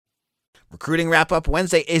Recruiting Wrap-Up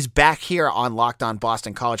Wednesday is back here on Locked On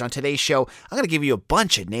Boston College. On today's show, I'm going to give you a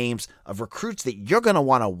bunch of names of recruits that you're going to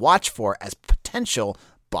want to watch for as potential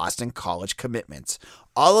Boston College commitments.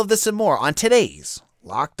 All of this and more on today's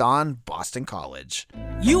Locked On Boston College.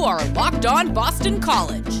 You are Locked On Boston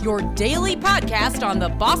College, your daily podcast on the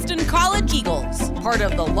Boston College Eagles, part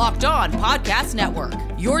of the Locked On Podcast Network,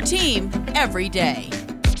 your team every day.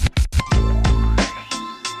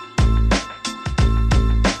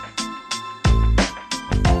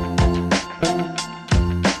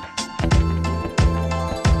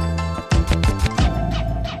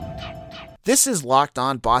 This is Locked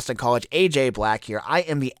On Boston College. AJ Black here. I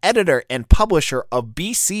am the editor and publisher of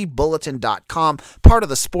BCBulletin.com, part of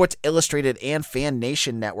the Sports Illustrated and Fan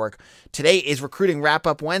Nation Network. Today is Recruiting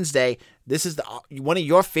Wrap-Up Wednesday. This is one of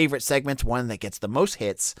your favorite segments, one that gets the most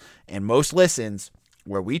hits and most listens,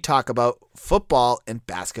 where we talk about football and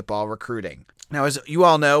basketball recruiting. Now, as you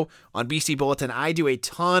all know, on BC Bulletin, I do a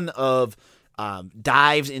ton of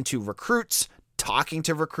dives into recruits, talking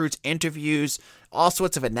to recruits, interviews, all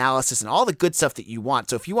sorts of analysis, and all the good stuff that you want.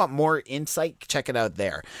 So if you want more insight, check it out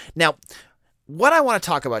there. Now, what I want to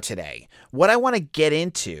talk about today, what I want to get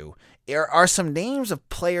into are some names of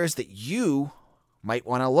players that you might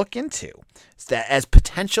want to look into as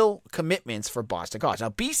potential commitments for Boston College. Now,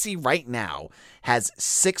 BC right now has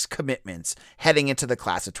 6 commitments heading into the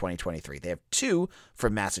class of 2023. They have 2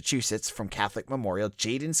 from Massachusetts, from Catholic Memorial,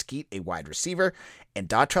 Jaden Skeet, a wide receiver, and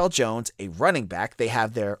Dontrell Jones, a running back. They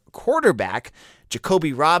have their quarterback,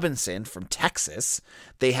 Jacoby Robinson from Texas.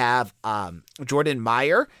 They have Jordan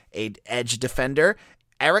Meyer, an edge defender,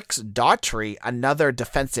 Eric Daughtry, another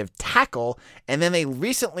defensive tackle, and then they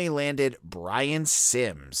recently landed Brian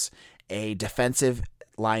Sims, a defensive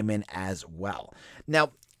lineman as well.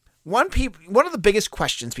 Now, one of the biggest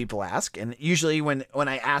questions people ask, and usually when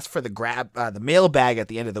I ask for the mailbag at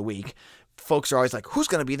the end of the week, folks are always like, who's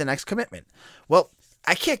going to be the next commitment? Well,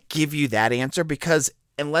 I can't give you that answer because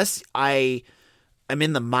unless I am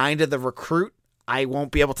in the mind of the recruit, I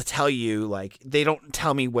won't be able to tell you. Like, they don't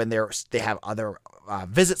tell me when they have other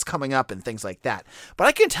visits coming up and things like that. But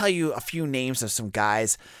I can tell you a few names of some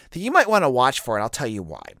guys that you might want to watch for, and I'll tell you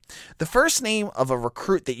why. The first name of a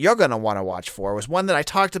recruit that you're going to want to watch for was one that I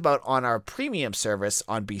talked about on our premium service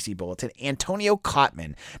on BC Bulletin, Antonio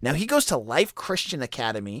Cotman. Now, he goes to Life Christian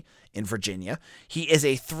Academy in Virginia. He is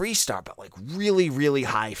a 3-star, but like really, really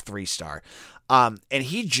high 3-star. And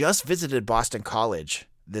he just visited Boston College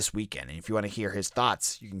this weekend. And if you want to hear his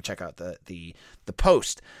thoughts, you can check out the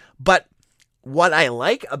post. But what I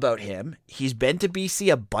like about him, he's been to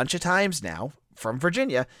BC a bunch of times now from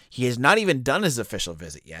Virginia. He has not even done his official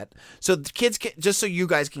visit yet. So the kids can, just so you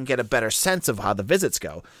guys can get a better sense of how the visits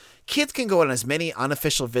go, kids can go on as many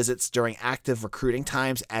unofficial visits during active recruiting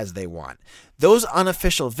times as they want. Those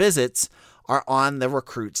unofficial visits are on the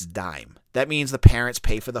recruit's dime. That means the parents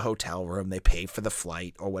pay for the hotel room, they pay for the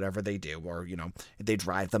flight or whatever they do, or, they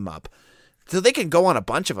drive them up. So they can go on a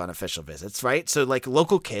bunch of unofficial visits, right? So like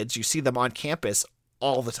local kids, you see them on campus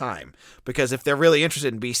all the time because if they're really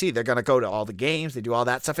interested in BC, they're going to go to all the games. They do all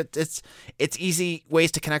that stuff. It's easy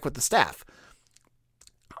ways to connect with the staff.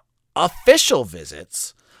 Official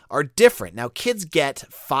visits are different. Now, kids get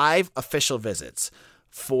 5 official visits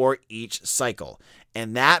for each cycle.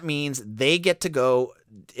 And that means they get to go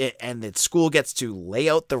and the school gets to lay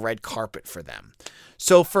out the red carpet for them.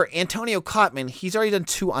 So for Antonio Cotman, he's already done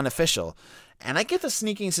 2 unofficial. And I get the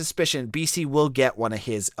sneaking suspicion BC will get one of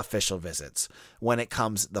his official visits when it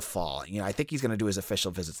comes the fall. I think he's going to do his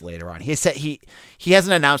official visits later on. He said he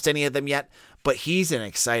hasn't announced any of them yet, but he's an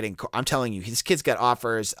exciting. I'm telling you, his kid's got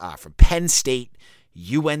offers from Penn State,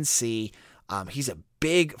 UNC. He's a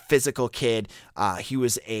big physical kid. He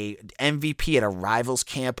was a MVP at a Rivals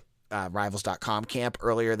camp, Rivals.com camp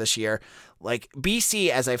earlier this year. Like BC,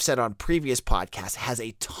 as I've said on previous podcasts, has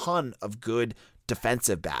a ton of good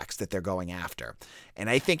defensive backs that they're going after. And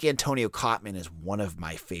I think Antonio Cotman is one of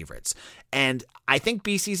my favorites. And I think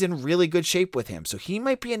BC's in really good shape with him. So he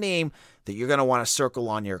might be a name that you're going to want to circle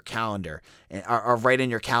on your calendar or write in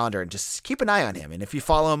your calendar and just keep an eye on him. And if you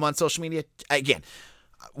follow him on social media, again,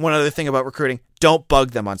 one other thing about recruiting, don't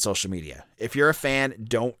bug them on social media. If you're a fan,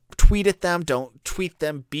 don't tweet at them. Don't tweet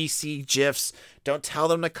them BC GIFs. Don't tell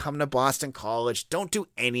them to come to Boston College. Don't do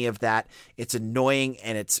any of that. It's annoying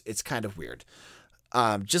and it's kind of weird.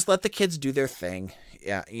 Just let the kids do their thing,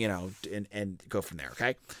 and go from there,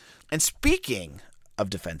 okay? And speaking of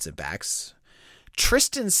defensive backs,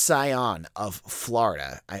 Tristan Sion of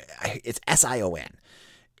Florida, it's Sion,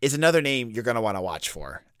 is another name you're going to want to watch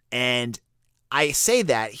for. And I say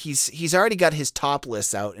that he's already got his top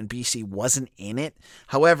lists out and BC wasn't in it.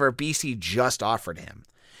 However, BC just offered him.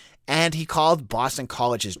 and he called Boston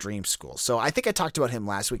College his dream school. So I think I talked about him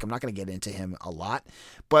last week. I'm not going to get into him a lot.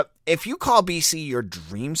 But if you call BC your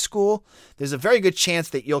dream school, there's a very good chance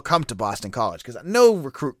that you'll come to Boston College, because no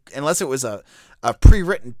recruit, unless it was a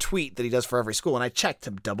pre-written tweet that he does for every school, and I checked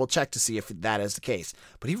to double check to see if that is the case.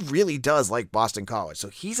 But he really does like Boston College. So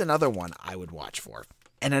he's another one I would watch for.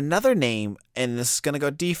 And another name, and this is going to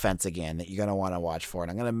go defense again, that you're going to want to watch for.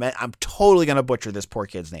 And I'm totally going to butcher this poor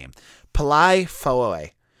kid's name. Pelai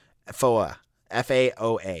Foa,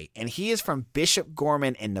 F-A-O-A. And he is from Bishop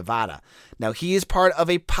Gorman in Nevada. Now, he is part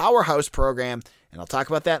of a powerhouse program, and I'll talk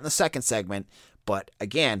about that in the second segment. But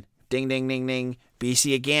again, ding, ding, ding, ding.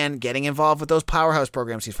 BC again getting involved with those powerhouse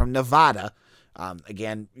programs. He's from Nevada.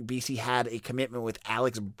 Again, BC had a commitment with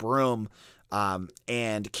Alex Broom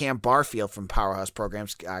and Cam Barfield from Powerhouse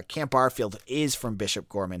Programs. Cam Barfield is from Bishop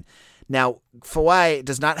Gorman. Now, Fawai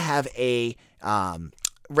does not have a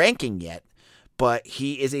ranking yet, but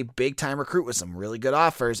he is a big-time recruit with some really good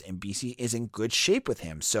offers, and BC is in good shape with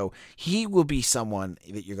him. So he will be someone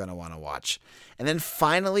that you're going to want to watch. And then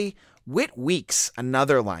finally, Whit Weeks,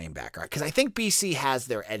 another linebacker, because I think BC has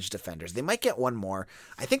their edge defenders. They might get one more.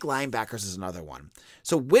 I think linebackers is another one.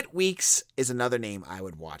 So Whit Weeks is another name I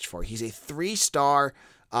would watch for. He's a 3-star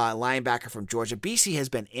linebacker from Georgia. BC has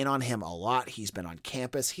been in on him a lot. He's been on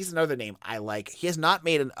campus. He's another name I like. He has not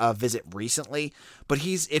made a visit recently, but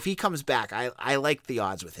if he comes back, I like the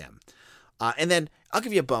odds with him. And then I'll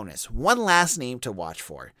give you a bonus. One last name to watch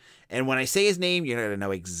for. And when I say his name, you're going to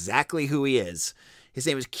know exactly who he is. His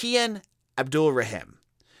name is Kian Abdul-Rahim.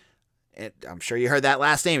 And I'm sure you heard that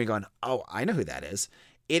last name. You're going, oh, I know who that is.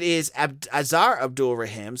 It is Azar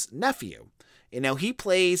Abdul-Rahim's nephew. You know, he's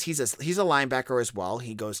a linebacker as well.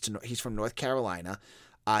 He's from North Carolina.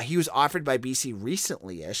 He was offered by BC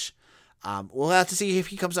recently-ish. We'll have to see if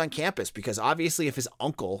he comes on campus, because obviously if his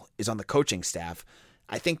uncle is on the coaching staff,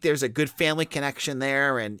 I think there's a good family connection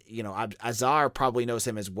there, and Azar probably knows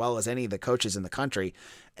him as well as any of the coaches in the country.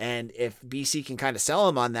 And if BC can kind of sell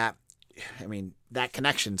him on that, I mean, that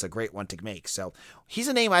connection's a great one to make. So he's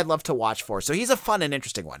a name I'd love to watch for. So he's a fun and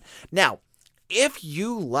interesting one. Now, if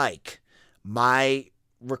you like my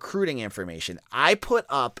recruiting information, I put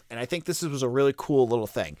up, and I think this was a really cool little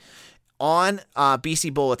thing, on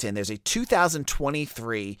BC Bulletin, there's a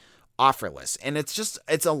 2023 offer list, and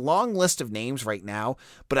it's a long list of names right now,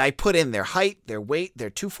 but I put in their height, their weight, their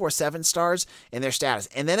 247 stars, and their status.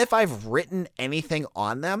 And then if I've written anything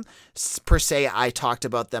on them, per se, I talked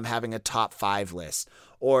about them having a top 5 list,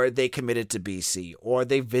 or they committed to BC, or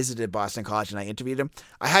they visited Boston College and I interviewed them,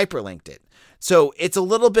 I hyperlinked it. So it's a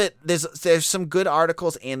little bit, there's some good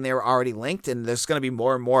articles in there already linked, and there's going to be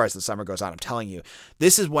more and more as the summer goes on. I'm telling you,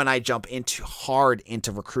 this is when I jump hard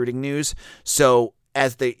into recruiting news. So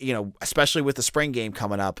as especially with the spring game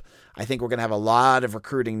coming up, I think we're going to have a lot of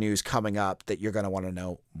recruiting news coming up that you're going to want to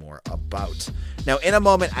know more about. Now, in a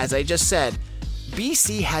moment, as I just said,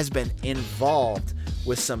 BC has been involved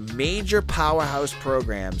with some major powerhouse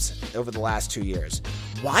programs over the last 2 years.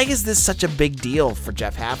 Why is this such a big deal for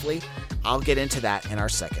Jeff Hafley? I'll get into that in our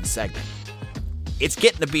second segment. It's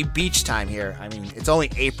getting to be beach time here. I mean, it's only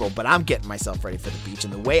April, but I'm getting myself ready for the beach.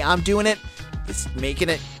 And the way I'm doing it is making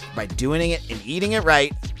it by doing it and eating it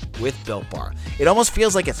right with Built Bar. It almost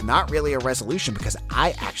feels like it's not really a resolution, because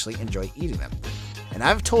I actually enjoy eating them. And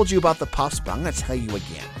I've told you about the puffs, but I'm going to tell you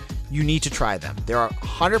again. You need to try them. They are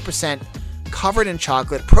 100% covered in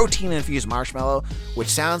chocolate, protein-infused marshmallow, which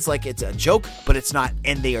sounds like it's a joke, but it's not.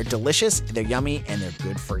 And they are delicious, they're yummy, and they're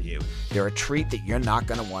good for you. They're a treat that you're not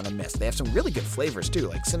going to want to miss. They have some really good flavors, too,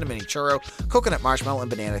 like cinnamon churro, coconut marshmallow, and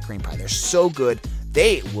banana cream pie. They're so good.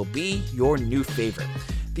 They will be your new favorite.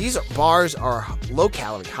 These bars are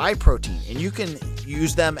low-calorie, high-protein, and you can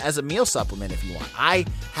use them as a meal supplement if you want. I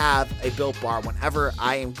have a Built Bar whenever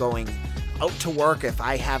I am going out to work. If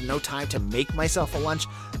I have no time to make myself a lunch,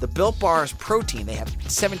 the Built Bar's protein, they have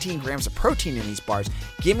 17 grams of protein in these bars.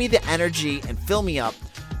 Give me the energy and fill me up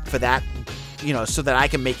for that, so that I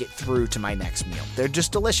can make it through to my next meal. They're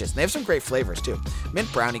just delicious. They have some great flavors too.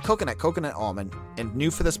 Mint brownie, coconut almond, and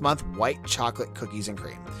new for this month, white chocolate cookies and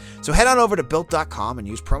cream. So head on over to Built.com and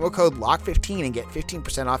use promo code LOCK15 and get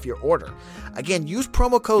 15% off your order. Again, use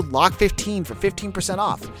promo code LOCK15 for 15%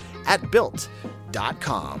 off at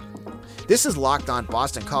Built.com. This is Locked On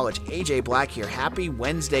Boston College. AJ Black here. Happy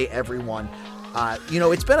Wednesday, everyone.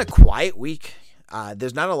 It's been a quiet week.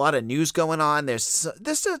 There's not a lot of news going on. There's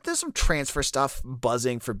some transfer stuff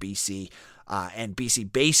buzzing for BC. And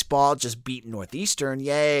BC baseball just beat Northeastern,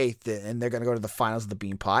 yay! And they're going to go to the finals of the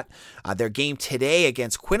Beanpot. Their game today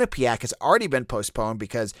against Quinnipiac has already been postponed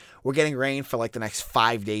because we're getting rain for like the next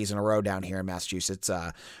 5 days in a row down here in Massachusetts,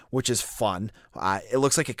 which is fun. It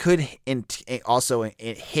looks like it could also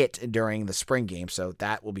hit during the spring game, so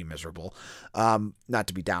that will be miserable. Not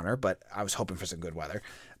to be downer, but I was hoping for some good weather.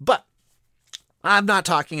 But I'm not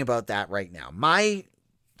talking about that right now. My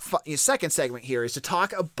second segment here is to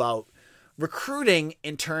talk about recruiting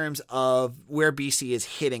in terms of where BC is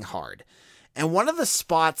hitting hard. And one of the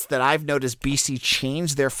spots that I've noticed BC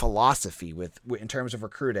change their philosophy with in terms of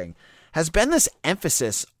recruiting has been this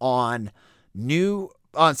emphasis on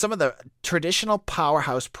some of the traditional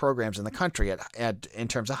powerhouse programs in the country in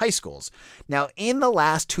terms of high schools. Now, in the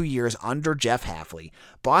last 2 years under Jeff Hafley,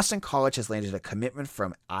 Boston College has landed a commitment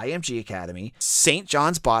from IMG Academy, St.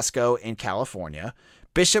 John's Bosco in California,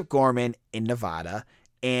 Bishop Gorman in Nevada,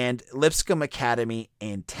 and Lipscomb Academy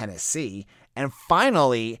in Tennessee, and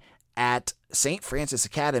finally at St. Francis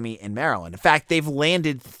Academy in Maryland. In fact, they've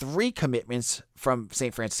landed 3 commitments from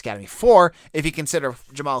St. Francis Academy, 4 if you consider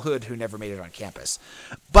Jamal Hood, who never made it on campus.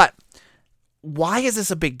 But why is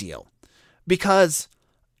this a big deal? Because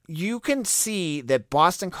you can see that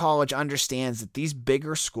Boston College understands that these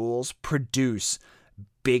bigger schools produce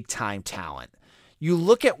big-time talent. You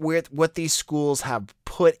look at what these schools have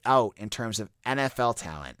put out in terms of NFL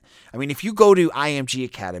talent. I mean, if you go to IMG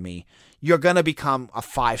Academy, you're going to become a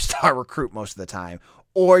 5-star recruit most of the time,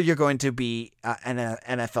 or you're going to be an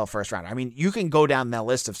NFL first rounder. I mean, you can go down that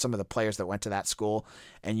list of some of the players that went to that school,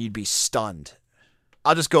 and you'd be stunned.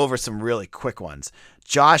 I'll just go over some really quick ones.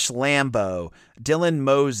 Josh Lambo, Dylan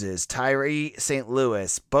Moses, Tyree St.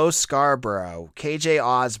 Louis, Bo Scarborough, KJ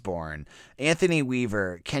Osborne, Anthony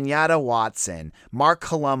Weaver, Kenyatta Watson, Mark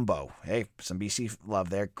Colombo, hey, some BC love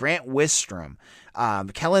there, Grant Wistrom,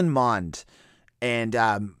 Kellen Mond, and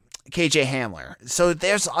KJ Hamler. So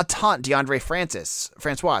there's a ton. DeAndre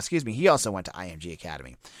Francois, he also went to IMG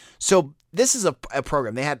Academy. So this is a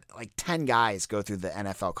program. They had like 10 guys go through the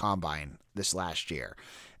NFL Combine this last year.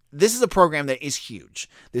 This is a program that is huge.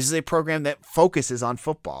 This is a program that focuses on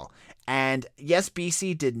football. And yes,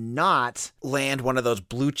 BC did not land one of those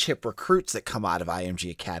blue chip recruits that come out of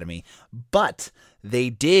IMG Academy, but they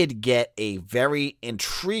did get a very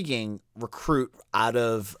intriguing recruit out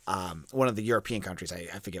of one of the European countries. I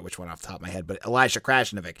forget which one off the top of my head, but Elijah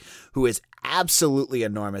Krasnovic, who is absolutely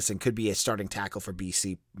enormous and could be a starting tackle for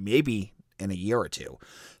BC maybe in a year or two.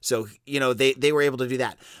 So, they were able to do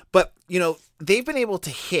that. But, they've been able to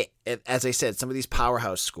hit, as I said, some of these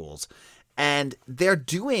powerhouse schools. And they're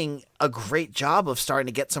doing a great job of starting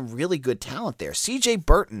to get some really good talent there. CJ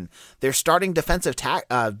Burton, their starting defensive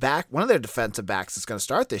back, one of their defensive backs that's going to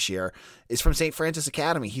start this year, is from St. Francis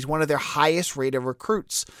Academy. He's one of their highest rated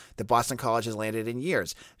recruits that Boston College has landed in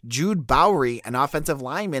years. Jude Bowery, an offensive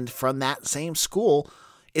lineman from that same school,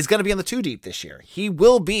 is going to be on the 2 deep this year. He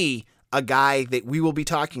will be a guy that we will be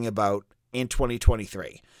talking about in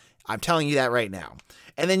 2023. I'm telling you that right now.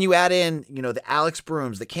 And then you add in, the Alex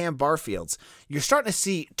Brooms, the Cam Barfields. You're starting to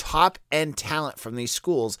see top-end talent from these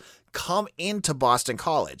schools come into Boston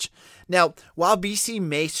College. Now, while BC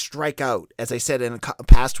may strike out, as I said in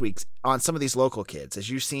past weeks, on some of these local kids, as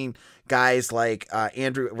you've seen guys like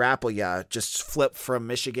Andrew Rappleyea just flip from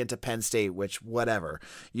Michigan to Penn State, which whatever.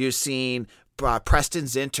 You've seen Preston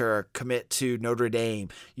Zinter commit to Notre Dame.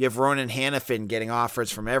 You have Ronan Hannafin getting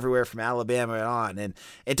offers from everywhere from Alabama and on. And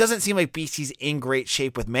it doesn't seem like BC's in great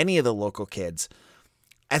shape with many of the local kids.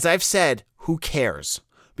 As I've said, who cares?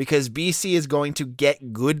 Because BC is going to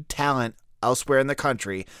get good talent elsewhere in the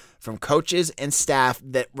country from coaches and staff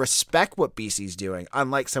that respect what BC's doing,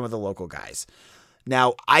 unlike some of the local guys.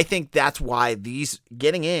 Now, I think that's why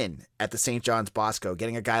getting in at the St. John's Bosco,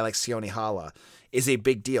 getting a guy like Sione Hala, is a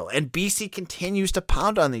big deal. And BC continues to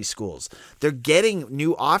pound on these schools. They're getting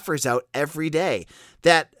new offers out every day.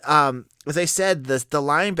 That, as I said, the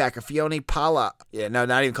linebacker, Fione Pala,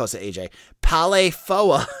 not even close to AJ, Pale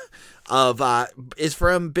Foa is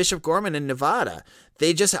from Bishop Gorman in Nevada.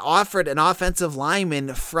 They just offered an offensive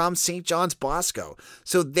lineman from St. John's Bosco.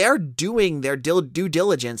 So they're doing their due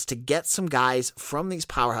diligence to get some guys from these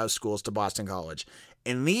powerhouse schools to Boston College.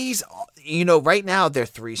 And these, right now they're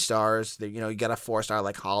 3 stars. You got a 4-star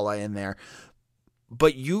like Hala in there.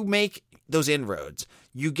 But you make those inroads.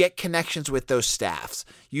 You get connections with those staffs.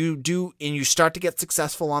 You do, and you start to get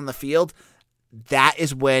successful on the field. That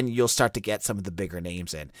is when you'll start to get some of the bigger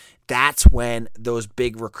names in. That's when those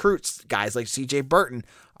big recruits, guys like CJ Burton,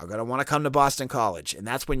 are going to want to come to Boston College. And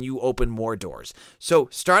that's when you open more doors. So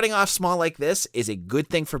starting off small like this is a good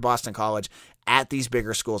thing for Boston College at these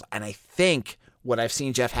bigger schools. And I think what I've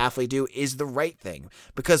seen Jeff Hafley do is the right thing,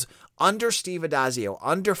 because under Steve Addazio,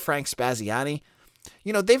 under Frank Spaziani,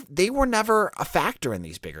 they were never a factor in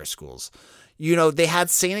these bigger schools. They had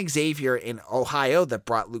St. Xavier in Ohio that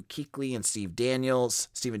brought Luke Kuechly and Stephen Daniels,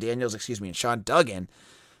 and Sean Duggan.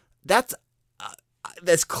 That's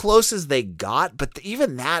as close as they got, but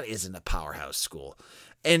even that isn't a powerhouse school.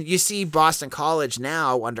 And you see Boston College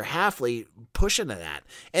now under Hafley pushing to that.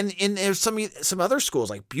 And there's some other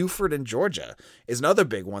schools like Buford in Georgia is another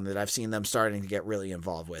big one that I've seen them starting to get really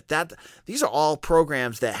involved with. These are all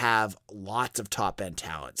programs that have lots of top-end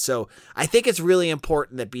talent. So I think it's really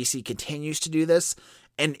important that BC continues to do this.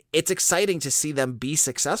 And it's exciting to see them be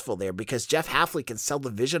successful there, because Jeff Hafley can sell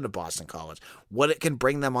the vision of Boston College, what it can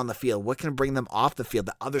bring them on the field, what can bring them off the field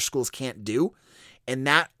that other schools can't do. And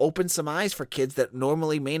that opens some eyes for kids that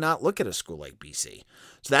normally may not look at a school like BC.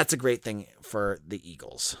 So that's a great thing for the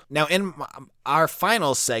Eagles. Now, in our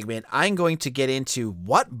final segment, I'm going to get into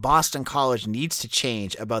what Boston College needs to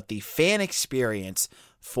change about the fan experience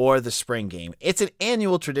for the spring game. It's an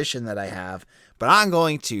annual tradition that I have, but I'm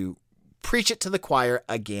going to preach it to the choir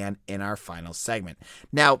again in our final segment.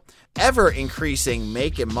 Now, ever increasing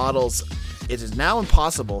make and models, it is now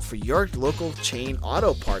impossible for your local chain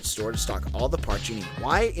auto parts store to stock all the parts you need.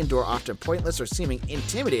 Why endure often pointless or seeming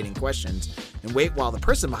intimidating questions and wait while the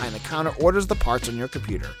person behind the counter orders the parts on your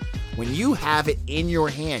computer? When you have it in your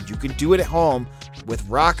hand, you can do it at home with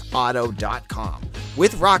rockauto.com.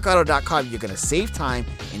 With rockauto.com, you're going to save time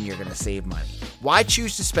and you're going to save money. Why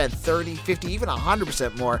choose to spend 30, 50, even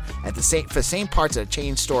 100% more for the same parts at a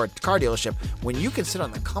chain store car dealership when you can sit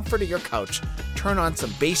on the comfort of your couch, turn on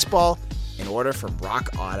some baseball, and order from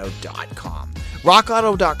rockauto.com.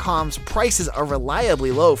 Rockauto.com's prices are reliably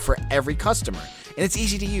low for every customer, and it's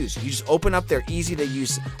easy to use. You just open up their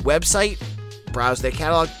easy-to-use website, browse their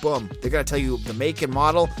catalog, boom. They're going to tell you the make and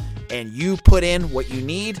model, and you put in what you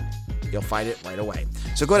need, you'll find it right away.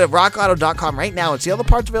 So go to rockauto.com right now and see all the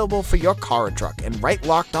parts available for your car or truck, and write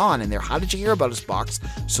Locked On in their How Did You Hear About Us box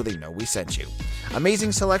so they know we sent you.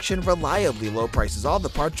 Amazing selection, reliably low prices, all the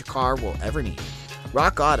parts your car will ever need.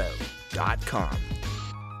 rockauto.com.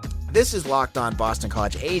 This is Locked On Boston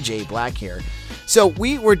College. AJ Black here. So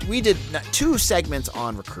we did 2 segments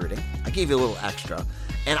on recruiting. I gave you a little extra,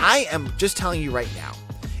 and I am just telling you right now,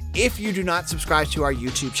 if you do not subscribe to our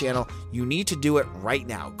YouTube channel, you need to do it right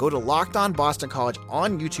now. Go to Locked On Boston College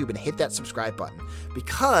on YouTube and hit that subscribe button,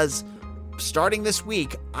 because starting this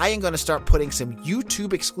week, I am going to start putting some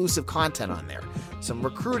YouTube exclusive content on there. Some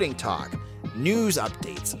recruiting talk, news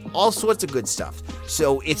updates, all sorts of good stuff.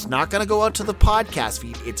 So it's not going to go out to the podcast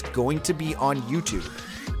feed. It's going to be on YouTube.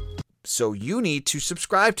 So you need to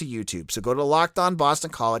subscribe to YouTube. So go to Locked On Boston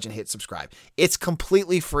College and hit subscribe. It's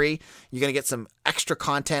completely free. You're going to get some extra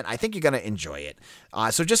content. I think you're going to enjoy it.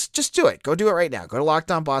 So just do it. Go do it right now. Go to Locked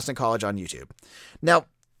On Boston College on YouTube. Now,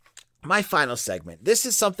 my final segment. This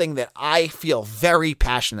is something that I feel very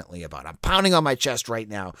passionately about. I'm pounding on my chest right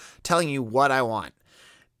now, telling you what I want.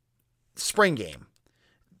 Spring game.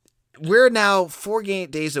 We're now 4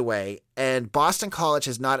 days away, and Boston College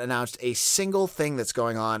has not announced a single thing that's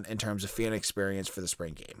going on in terms of fan experience for the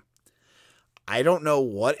spring game. I don't know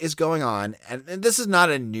what is going on, and this is not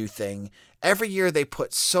a new thing. Every year they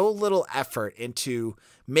put so little effort into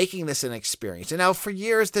making this an experience. And now for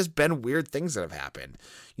years, there's been weird things that have happened.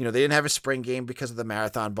 They didn't have a spring game because of the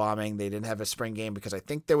marathon bombing. They didn't have a spring game because I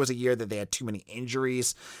think there was a year that they had too many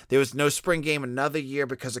injuries. There was no spring game another year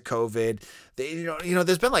because of COVID.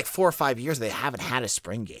 There's been like 4 or 5 years they haven't had a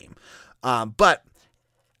spring game. But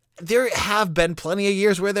there have been plenty of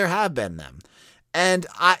years where there have been them. And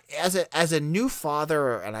I, as a new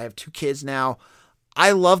father, and I have 2 kids now,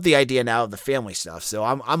 I love the idea now of the family stuff. So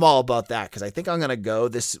I'm all about that, because I think I'm going to go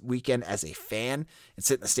this weekend as a fan and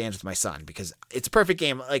sit in the stands with my son, because it's a perfect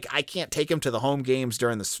game. Like, I can't take him to the home games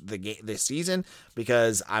during the season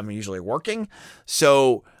because I'm usually working.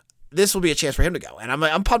 So this will be a chance for him to go. And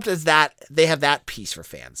I'm pumped as that they have that piece for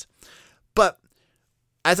fans. But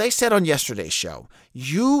as I said on yesterday's show,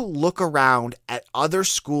 you look around at other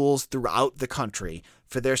schools throughout the country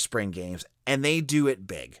for their spring games, and they do it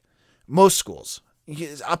big. Most schools.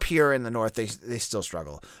 Up here in the north, they still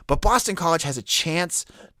struggle. But Boston College has a chance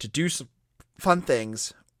to do some fun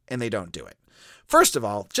things, and they don't do it. First of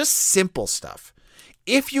all, just simple stuff.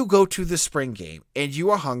 If you go to the spring game and you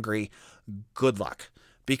are hungry, good luck.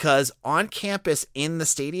 Because on campus in the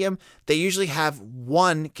stadium, they usually have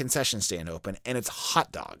one concession stand open, and it's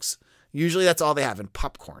hot dogs. Usually that's all they have, and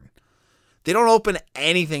popcorn. They don't open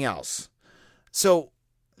anything else. So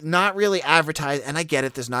not really advertised, and I get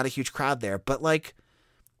it, there's not a huge crowd there, but like,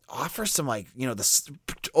 offer some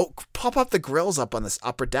pop up the grills up on this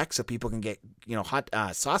upper deck so people can get, hot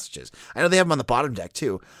sausages. I know they have them on the bottom deck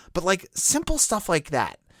too, but like simple stuff like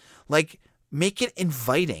that, like make it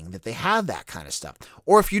inviting that they have that kind of stuff.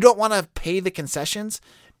 Or if you don't want to pay the concessions,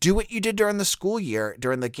 do what you did during the school year,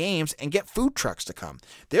 during the games, and get food trucks to come.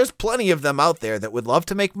 There's plenty of them out there that would love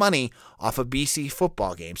to make money off a BC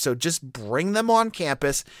football game. So just bring them on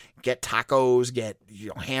campus, get tacos, get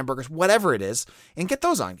hamburgers, whatever it is, and get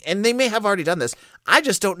those on. And they may have already done this. I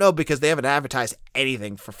just don't know because they haven't advertised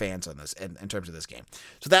anything for fans on this in terms of this game.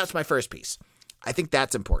 So that's my first piece. I think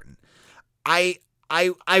that's important. I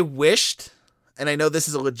wished, and I know this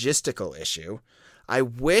is a logistical issue, I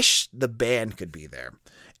wish the band could be there.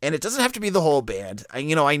 And it doesn't have to be the whole band. I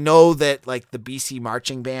know that like the BC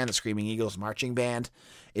marching band, the Screaming Eagles marching band,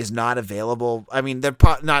 is not available. I mean, they're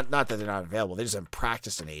not that they're not available. They just haven't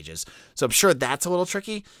practiced in ages. So I'm sure that's a little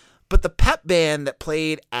tricky. But the pep band that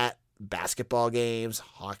played at basketball games,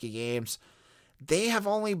 hockey games, they have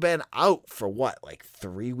only been out for like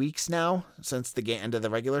 3 weeks now since the end of the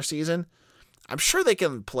regular season. I'm sure they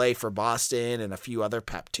can play for Boston and a few other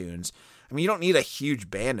pep tunes. I mean, you don't need a huge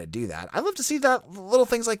band to do that. I love to see that little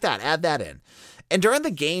things like that. Add that in. And during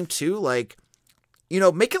the game too, like,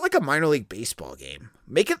 make it like a minor league baseball game.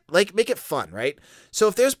 Make it fun, right? So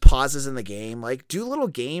if there's pauses in the game, like do little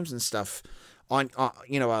games and stuff on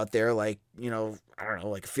out there, like, I don't know,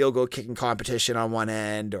 like a field goal kicking competition on one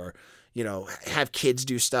end, or, have kids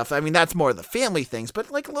do stuff. I mean, that's more of the family things,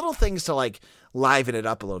 but like little things to like liven it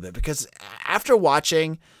up a little bit, because after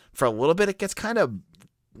watching for a little bit, it gets kind of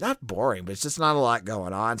not boring, but it's just not a lot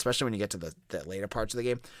going on, especially when you get to the later parts of the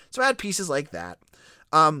game. So add pieces like that.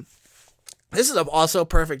 This is also a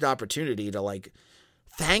perfect opportunity to like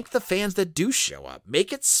thank the fans that do show up.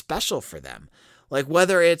 Make it special for them. Like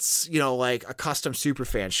whether it's, like a custom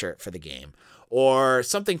Superfan shirt for the game or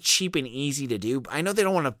something cheap and easy to do. I know they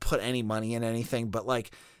don't want to put any money in anything, but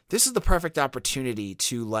like this is the perfect opportunity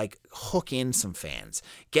to like hook in some fans,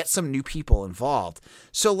 get some new people involved.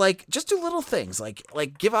 So like just do little things like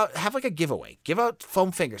have like a giveaway, give out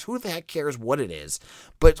foam fingers. Who the heck cares what it is?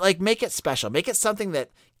 But like make it special, make it something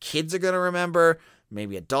that kids are going to remember.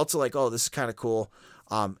 Maybe adults are like, oh, this is kind of cool.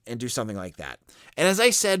 And do something like that. And as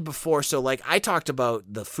I said before, so like I talked about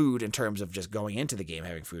the food in terms of just going into the game,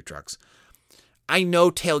 having food trucks. I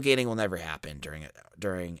know tailgating will never happen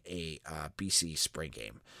during a BC spring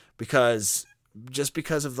game because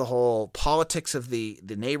of the whole politics of the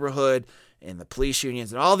neighborhood and the police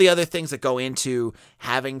unions and all the other things that go into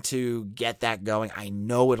having to get that going. I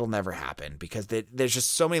know it'll never happen because there's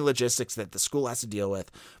just so many logistics that the school has to deal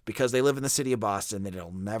with because they live in the city of Boston that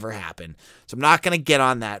it'll never happen. So I'm not going to get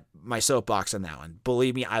on my soapbox on that one.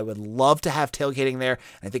 Believe me, I would love to have tailgating there.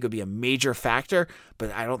 I think it would be a major factor,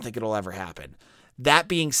 but I don't think it'll ever happen. That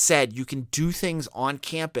being said, you can do things on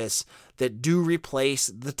campus that do replace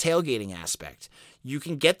the tailgating aspect. You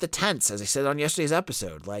can get the tents, as I said on yesterday's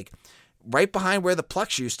episode, like right behind where the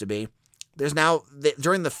Plex used to be. There's now,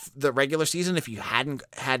 during the regular season, if you hadn't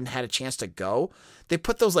had a chance to go, they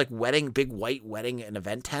put those like big white wedding and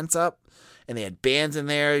event tents up, and they had bands in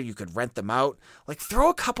there. You could rent them out. Like throw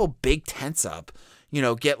a couple big tents up.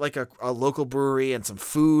 Get like a local brewery and some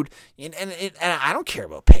food. And I don't care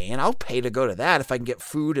about paying. I'll pay to go to that if I can get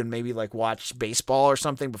food and maybe like watch baseball or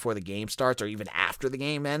something before the game starts or even after the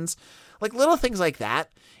game ends. Like little things like that.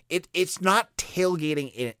 It's not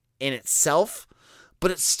tailgating in itself, but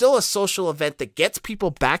it's still a social event that gets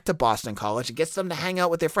people back to Boston College and gets them to hang out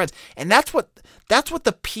with their friends. And that's what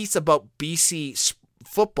the piece about BC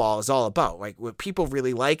football is all about. Like what people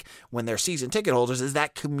really like when they're season ticket holders is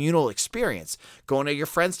that communal experience, going to your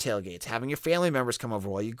friends' tailgates, having your family members come over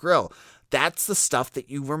while you grill. That's the stuff that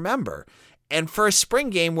you remember. And for a spring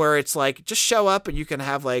game where it's like just show up and you can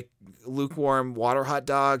have like lukewarm water hot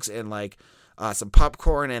dogs and like some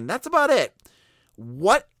popcorn and that's about it.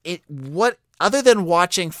 What other than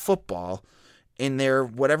watching football in their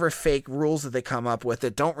whatever fake rules that they come up with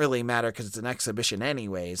that don't really matter because it's an exhibition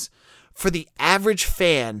anyways, for the average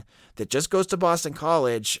fan that just goes to Boston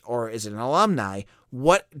College or is an alumni,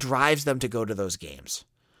 what drives them to go to those games?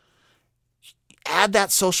 Add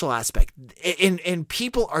that social aspect. And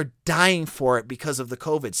people are dying for it because of the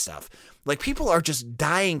COVID stuff. Like people are just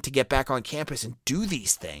dying to get back on campus and do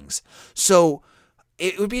these things. So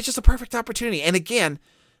it would be just a perfect opportunity. And again,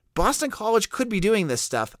 Boston College could be doing this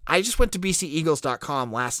stuff. I just went to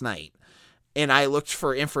bceagles.com last night. And I looked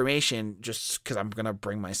for information just because I'm going to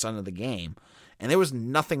bring my son to the game. And there was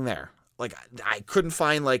nothing there. Like, I couldn't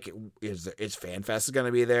find, like, is FanFest going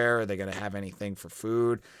to be there? Are they going to have anything for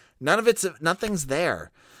food? Nothing's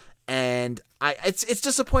there. And it's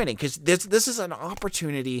disappointing because this is an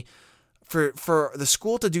opportunity for the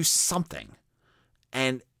school to do something.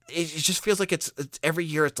 And it just feels like it's every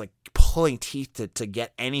year it's like pulling teeth to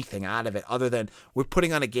get anything out of it other than we're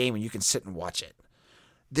putting on a game and you can sit and watch it.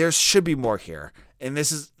 There should be more here. And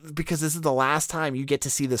this is because this is the last time you get to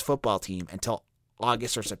see this football team until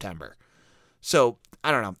August or September. So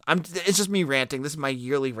I don't know. It's just me ranting. This is my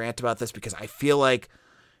yearly rant about this because I feel like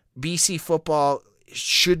BC football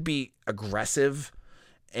should be aggressive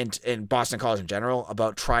and Boston College in general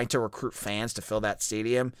about trying to recruit fans to fill that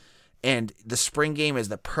stadium. And the spring game is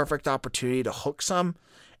the perfect opportunity to hook some.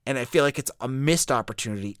 And I feel like it's a missed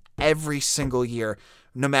opportunity every single year,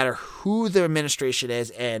 no matter who the administration is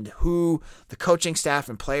and who the coaching staff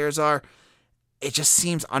and players are. It just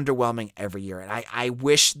seems underwhelming every year. And I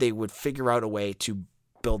wish they would figure out a way to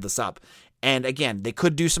build this up. And again, they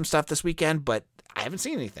could do some stuff this weekend, but I haven't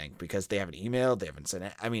seen anything because they haven't emailed. They haven't sent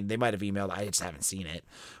it. I mean, they might have emailed. I just haven't seen it.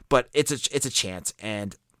 But it's a chance.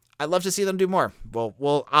 And I'd love to see them do more.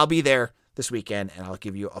 Well, I'll be there this weekend and I'll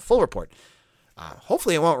give you a full report.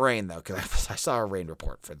 Hopefully it won't rain though, because I saw a rain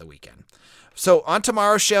report for the weekend. So on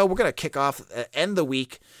tomorrow's show, we're going to end the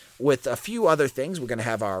week with a few other things. We're going to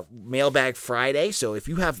have our Mailbag Friday. So if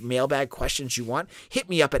you have mailbag questions you want, hit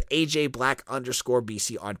me up at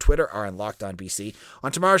AJBlack_BC on Twitter or on Locked On BC.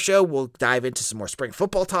 On tomorrow's show, we'll dive into some more spring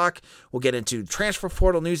football talk. We'll get into transfer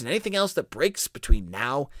portal news and anything else that breaks between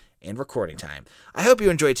now and recording time. I hope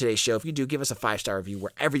you enjoyed today's show. If you do, give us a 5-star review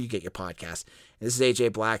wherever you get your podcast. And this is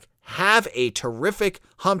AJ Black. Have a terrific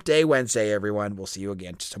Hump Day Wednesday, everyone. We'll see you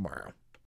again tomorrow.